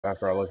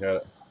after I look at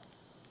it.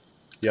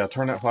 Yeah,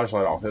 turn that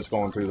flashlight off. It's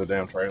going through the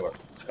damn trailer.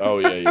 Oh,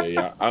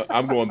 yeah.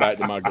 I'm going back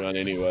to my gun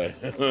anyway.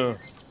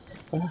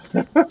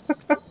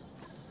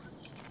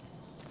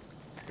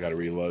 Got to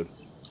reload.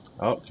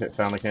 Oh,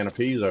 found a can of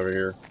peas over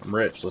here. I'm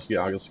rich. Let's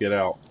get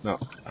out. No.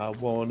 I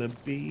want to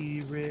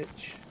be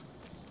rich.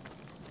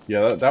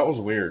 Yeah, that was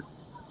weird.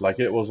 Like,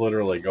 it was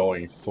literally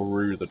going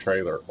through the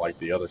trailer, like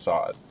the other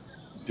side.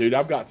 Dude,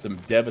 I've got some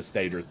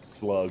Devastator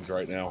slugs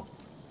right now.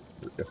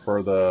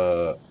 For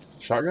the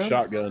shotgun?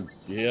 Shotgun,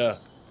 yeah.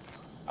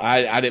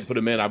 I didn't put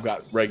them in. I've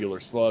got regular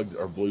slugs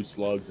or blue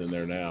slugs in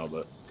there now,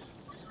 but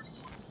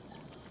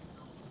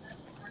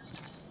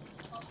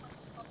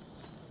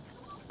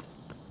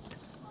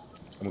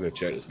I'm going to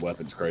check this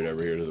weapons crate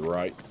over here to the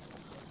right.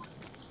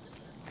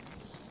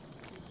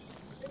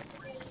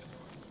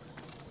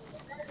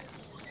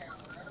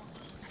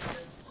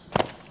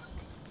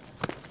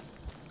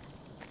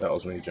 That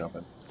was me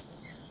jumping.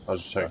 I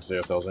was just checking to see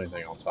if there was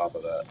anything on top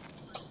of that.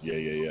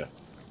 Yeah.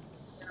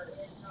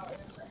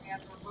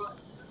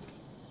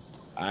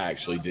 I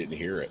actually didn't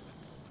hear it.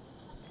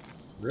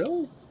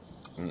 Really?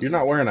 You're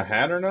not wearing a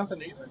hat or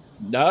nothing either?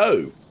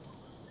 No.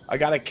 I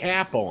got a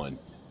cap on.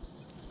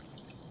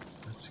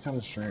 That's kind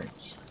of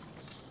strange.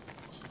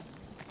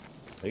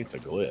 I think it's a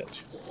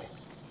glitch.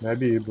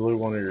 Maybe you blew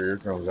one of your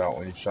eardrums out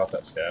when you shot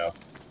that scav.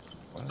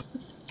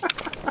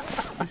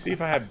 Let me see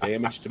if I have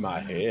damage to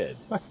my head.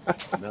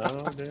 No,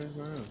 there's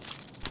none.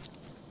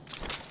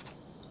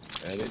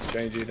 I didn't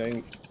change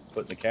anything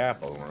putting the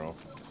cap on wrong.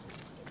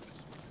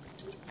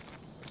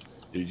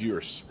 Dude, you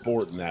are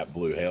sporting that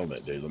blue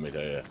helmet, dude, let me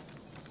tell you.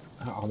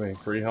 I mean,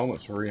 free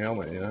helmet's free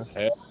helmet, you know?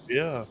 Hell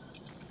yeah.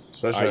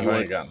 Especially if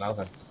I ain't got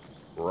nothing.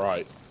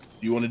 Right.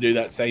 You want to do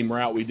that same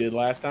route we did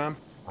last time?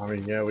 I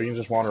mean, yeah, we can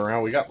just wander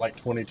around. We got like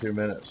 22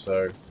 minutes,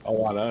 so.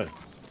 Oh, I know.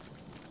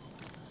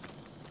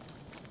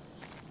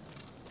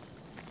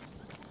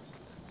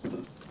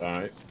 All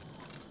right.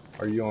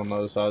 Are you on the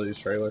other side of these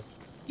trailers?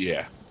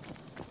 Yeah.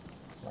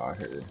 Oh, I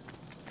hear you.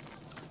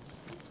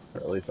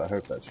 Or at least I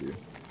hope that's you.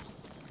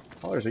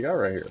 Oh, there's a guy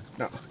right here.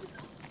 No.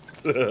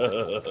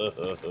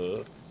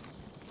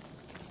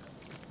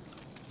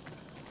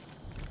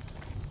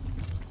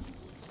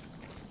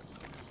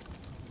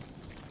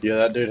 Yeah,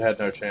 that dude had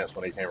no chance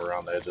when he came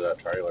around the edge of that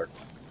trailer.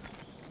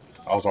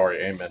 I was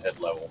already aiming at head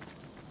level.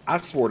 I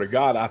swear to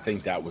God, I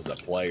think that was a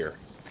player.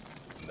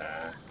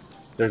 Nah.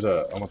 There's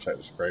a... I'm gonna check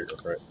the spray real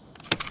quick.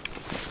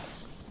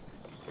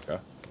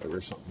 Okay. Maybe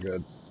there's something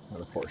good. And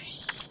of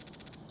course,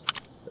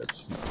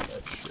 it's not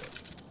that shit.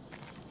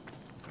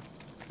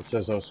 It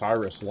says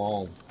Osiris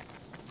Long.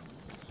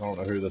 I don't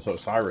know who this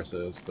Osiris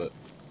is, but...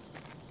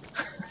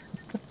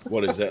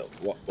 What is that?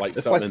 Like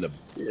it's something like, in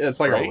the... Yeah, it's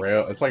like a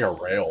rail. It's like a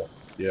rail.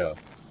 Yeah.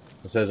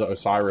 It says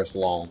Osiris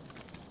Long.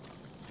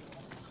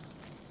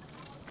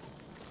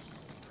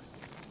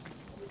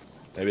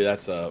 Maybe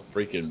that's a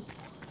freaking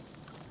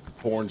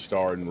porn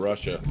star in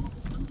Russia.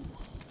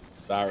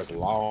 Cyrus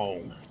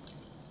Long.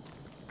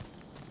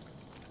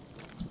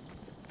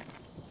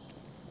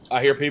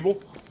 I hear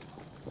people.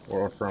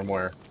 Or from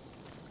where?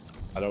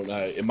 I don't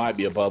know. It might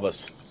be above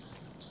us.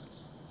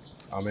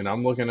 I mean,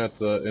 I'm looking at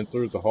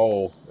through the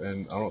hole,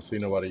 and I don't see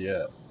nobody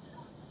yet.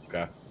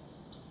 Okay.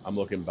 I'm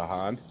looking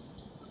behind.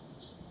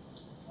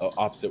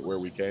 Opposite where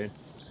we came.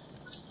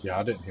 Yeah,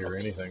 I didn't hear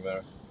anything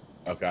though.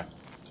 Okay.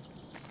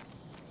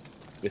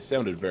 It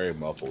sounded very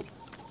muffled.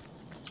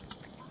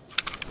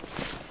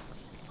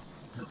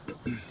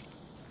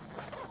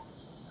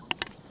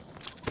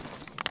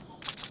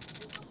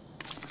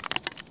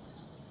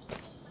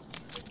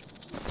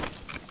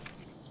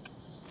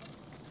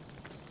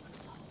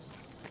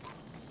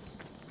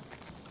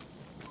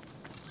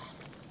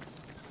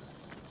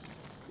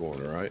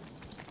 Going right.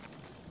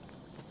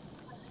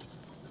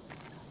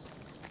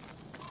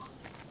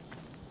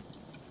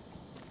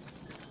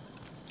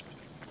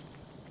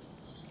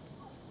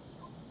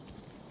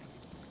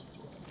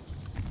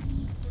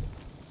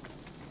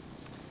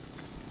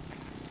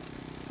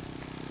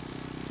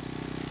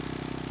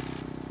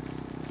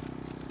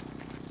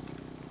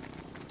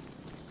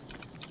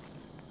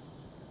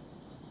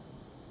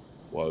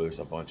 Whoa, there's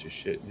a bunch of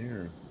shit in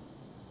here.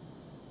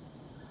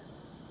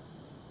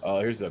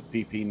 Here's a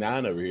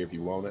PP9 over here if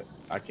you want it.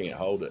 I can't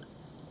hold it.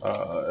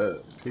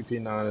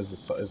 PP9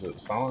 is it the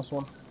silenced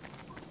one?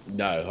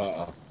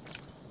 No,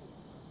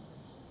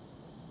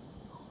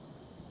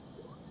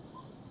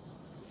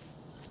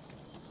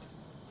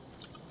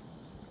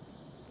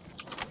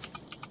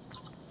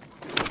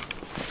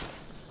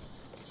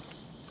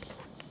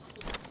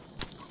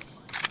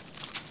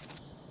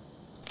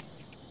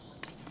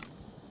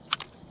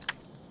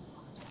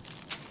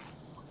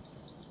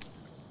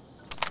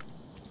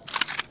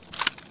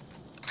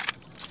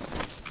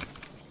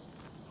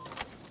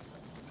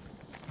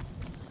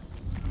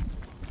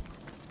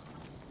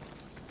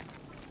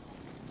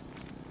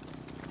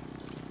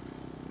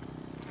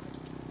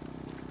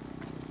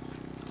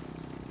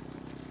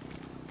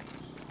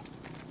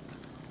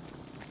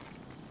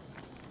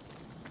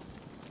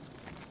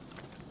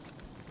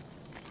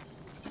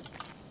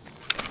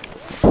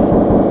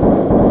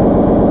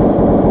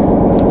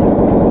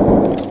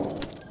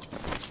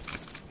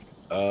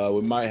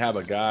 might have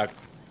a guy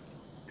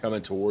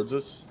coming towards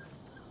us.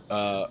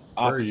 Where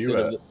are you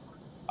at?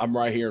 I'm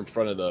right here in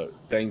front of the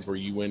things where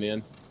you went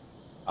in.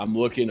 I'm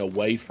looking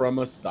away from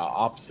us, the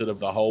opposite of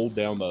the hole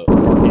down the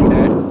parking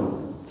deck.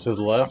 To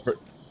the left?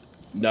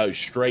 No,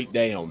 straight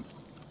down.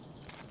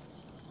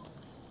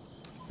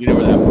 You know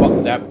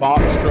where that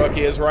box truck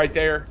is right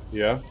there?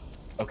 Yeah.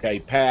 Okay,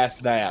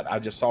 past that. I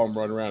just saw him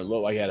run around. It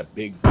looked like he had a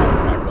big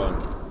backpack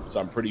on, so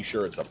I'm pretty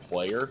sure it's a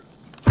player.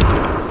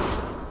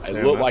 It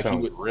Damn, looked that like he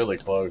sounds was really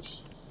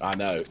close. I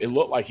know. It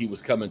looked like he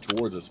was coming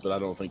towards us, but I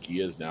don't think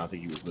he is now. I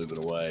think he was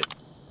moving away.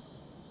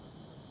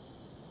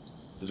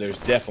 So there's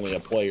definitely a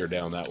player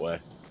down that way.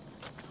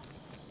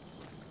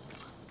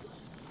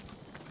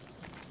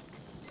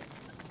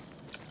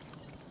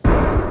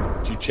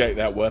 Did you check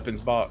that weapons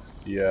box?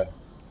 Yeah.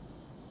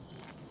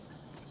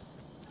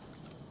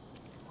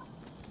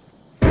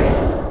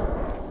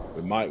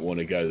 We might want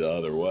to go the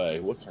other way.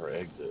 What's our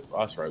exit?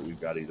 Oh, that's right.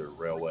 We've got either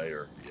railway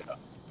or, yeah.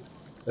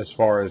 As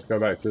far as go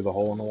back through the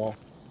hole in the wall?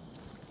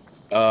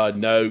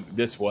 No,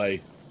 this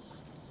way.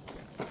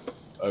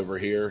 Over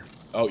here.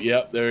 Oh,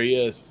 yep, there he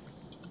is.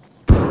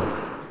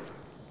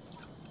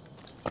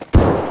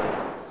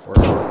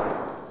 Where?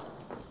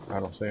 I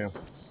don't see him.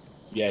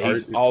 Yeah,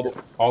 he's all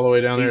the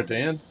way down there at the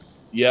end?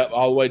 Yep,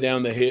 all the way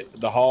down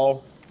the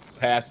hall,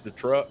 past the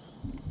truck,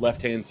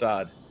 left-hand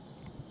side.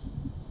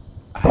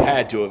 I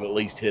had to have at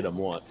least hit him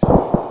once. Yeah,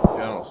 I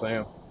don't see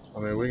him. I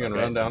mean, we can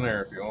run down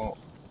there if you want.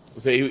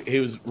 So he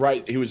was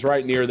right. He was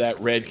right near that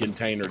red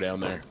container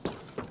down there.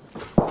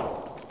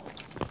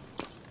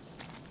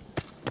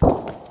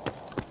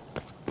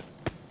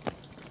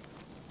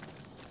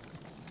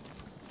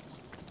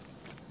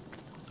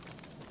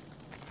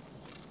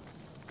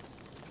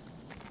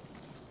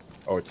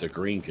 Oh, it's a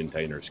green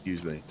container.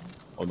 Excuse me.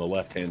 On the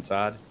left-hand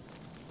side.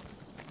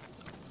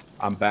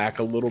 I'm back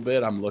a little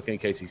bit. I'm looking in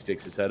case he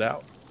sticks his head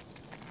out.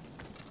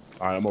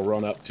 All right, I'm gonna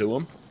run up to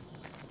him,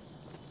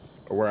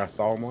 or where I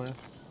saw him last.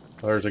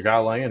 There's a guy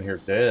laying here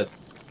dead.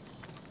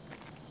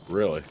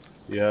 Really?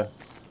 Yeah.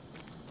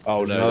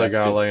 Oh, There's no. Another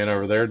guy laying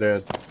over there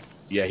dead.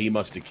 Yeah, he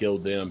must have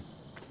killed them.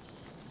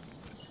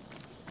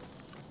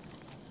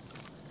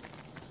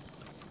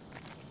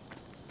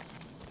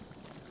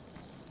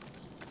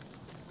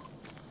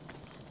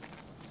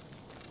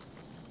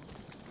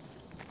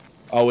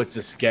 Oh, it's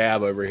a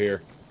scab over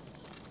here.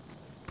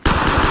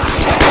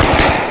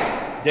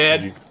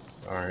 Dead.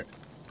 All right.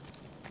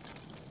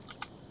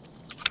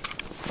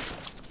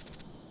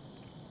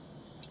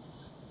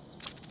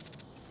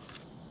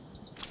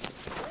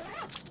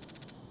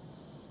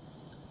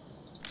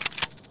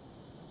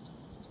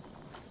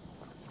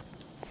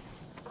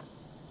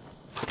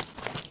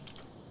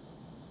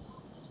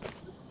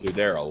 Dude,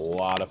 there are a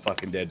lot of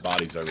fucking dead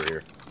bodies over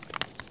here.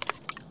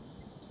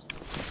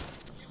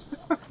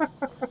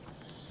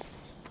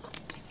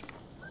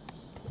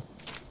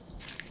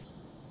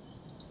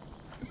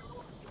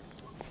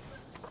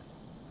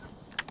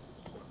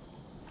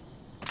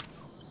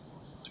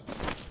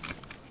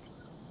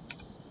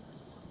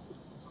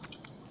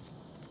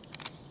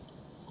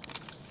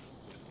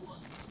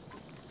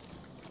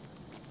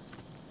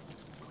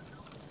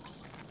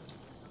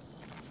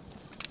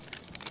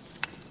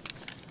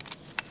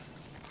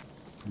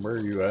 Where are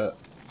you at?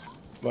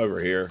 I'm over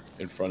here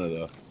in front of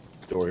the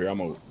door here. I'm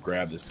going to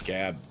grab the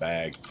scab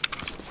bag.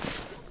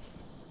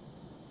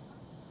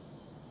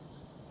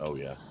 Oh,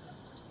 yeah.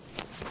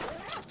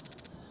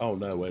 Oh,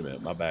 no, wait a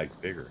minute. My bag's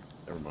bigger.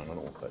 Never mind. I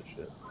don't want that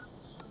shit.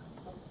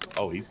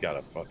 Oh, he's got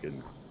a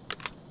fucking...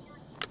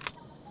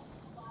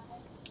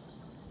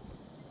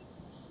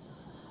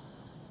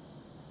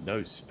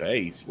 No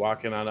space. Why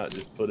can I not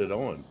just put it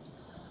on?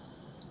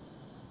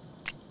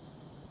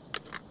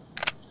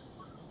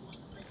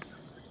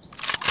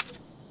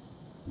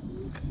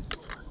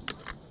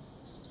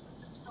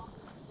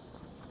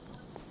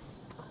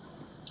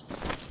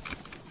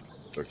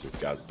 Search this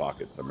guy's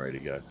pockets. I'm ready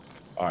to go.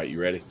 All right,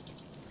 you ready?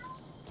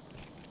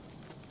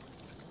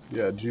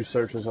 Yeah, did you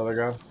search this other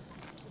guy?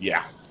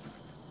 Yeah.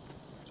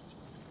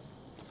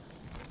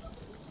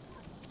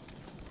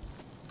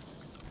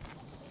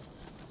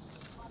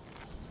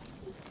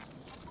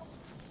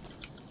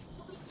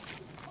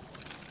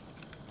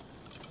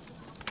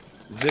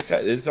 Does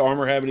this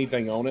armor have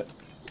anything on it?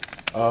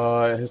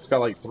 It's got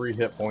like 3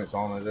 hit points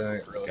on it. It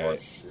ain't really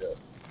worth shit.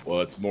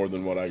 Well, it's more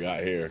than what I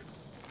got here.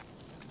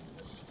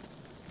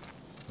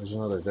 There's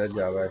another dead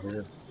guy back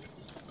here.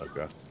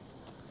 Okay.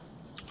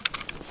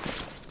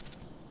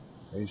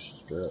 He's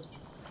stripped.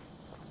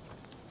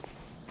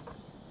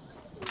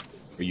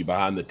 Are you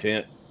behind the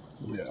tent?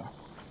 Yeah.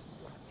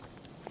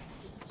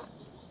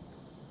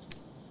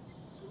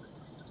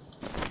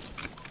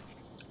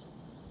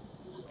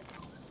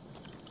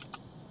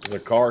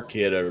 There's a car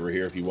kit over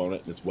here if you want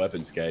it in this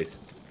weapons case.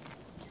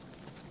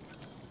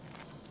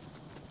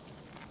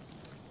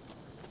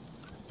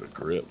 There's a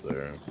grip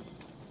there.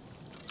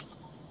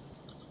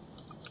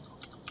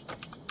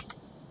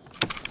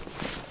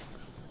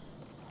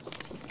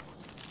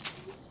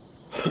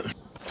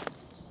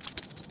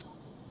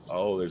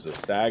 Oh, there's a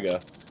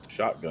Saga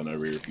shotgun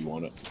over here if you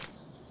want it.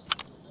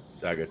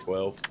 Saga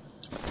 12.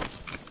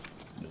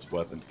 In this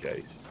weapons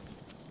case.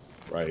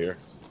 Right here.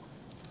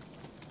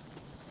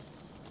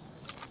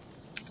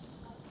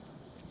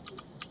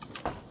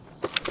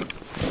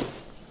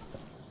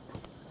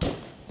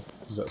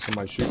 Is that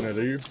somebody shooting at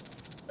you?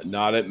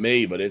 Not at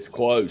me, but it's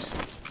close.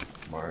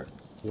 Alright.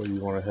 Well, you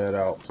want to head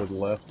out to the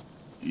left?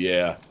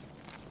 Yeah.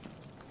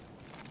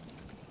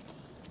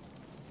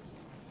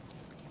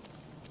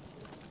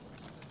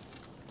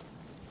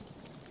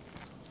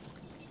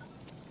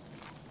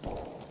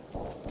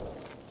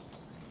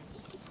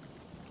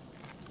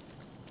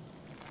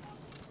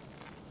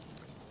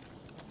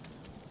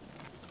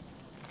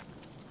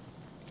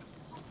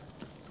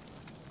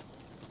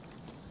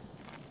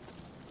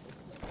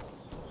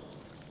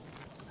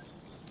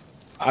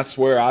 I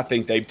swear, I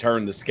think they've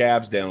turned the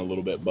scabs down a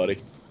little bit,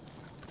 buddy.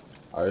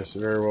 It's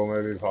very well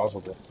maybe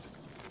possible.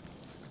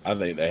 I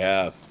think they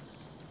have.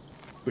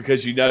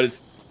 Because you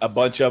notice a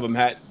bunch of them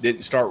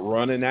didn't start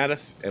running at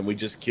us, and we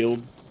just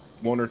killed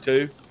one or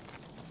two.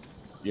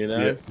 You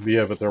know?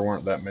 Yeah, but there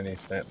weren't that many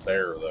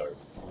there, though.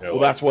 You know,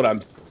 Well, that's what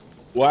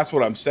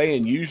I'm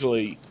saying.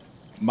 Usually,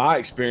 my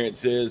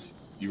experience is,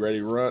 you ready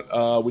to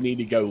run? We need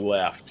to go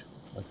left.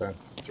 Okay.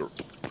 So,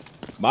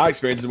 my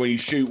experience is when you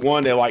shoot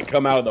one, they like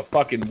come out of the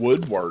fucking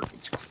woodwork.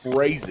 It's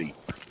crazy.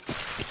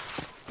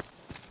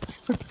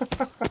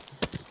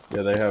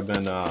 Yeah, they have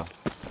been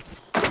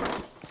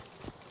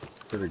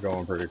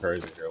going pretty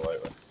crazy here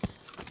lately.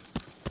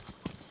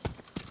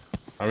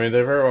 I mean,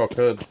 they very well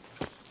could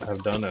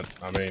have done it.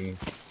 I mean,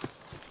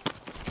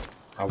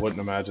 I wouldn't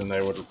imagine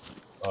they would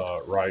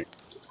write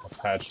a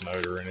patch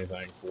note or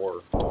anything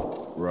for.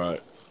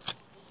 Right.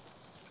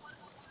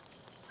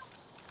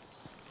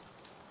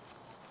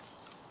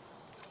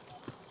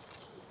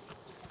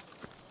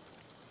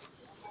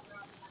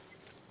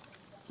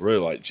 Really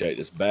like to check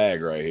this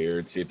bag right here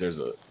and see if there's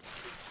a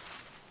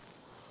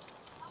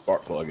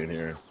spark plug in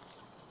here.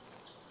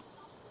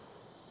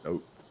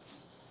 Nope.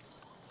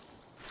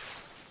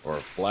 Or a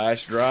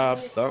flash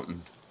drive,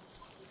 something.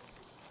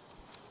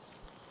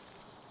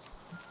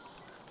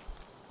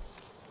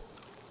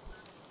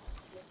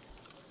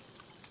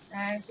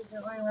 I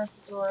accidentally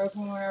left the door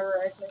open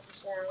whenever I took a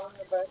shower,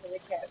 and both of the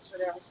cats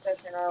were down stuck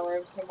in our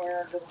room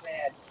somewhere under the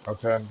bed.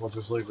 Okay, we'll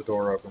just leave the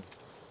door open.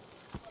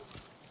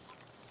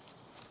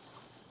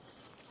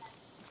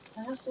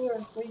 I have to wear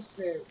a sleep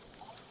suit.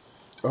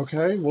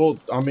 Okay, well,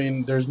 I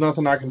mean, there's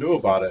nothing I can do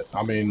about it.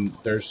 I mean,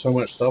 there's so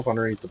much stuff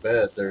underneath the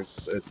bed.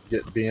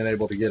 Being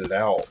able to get it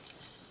out.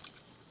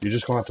 You're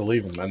just gonna have to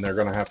leave them, and they're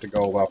gonna have to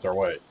go about their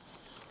way.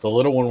 The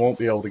little one won't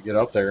be able to get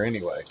up there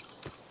anyway.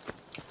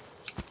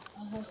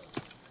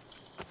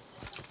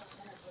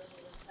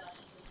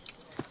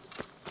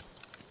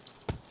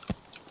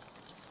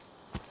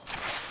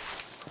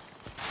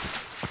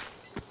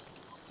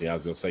 Yeah, I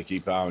was gonna say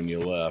keep eye on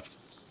your left.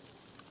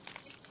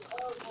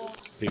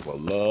 People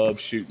love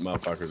shooting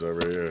motherfuckers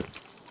over here.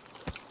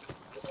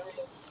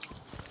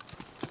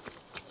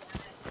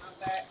 I'm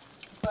back.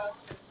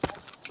 Busted.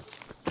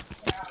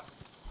 Yeah.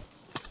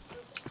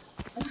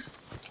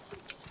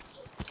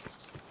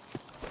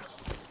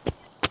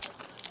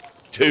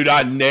 Dude,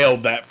 I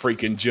nailed that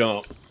freaking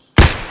jump.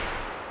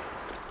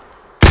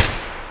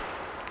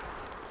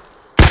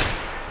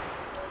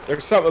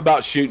 There's something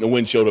about shooting the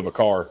windshield of a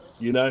car,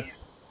 you know?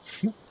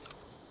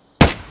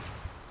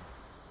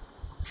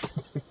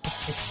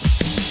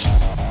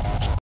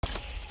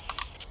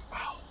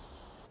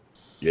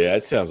 Yeah,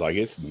 it sounds like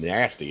it's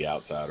nasty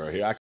outside right here.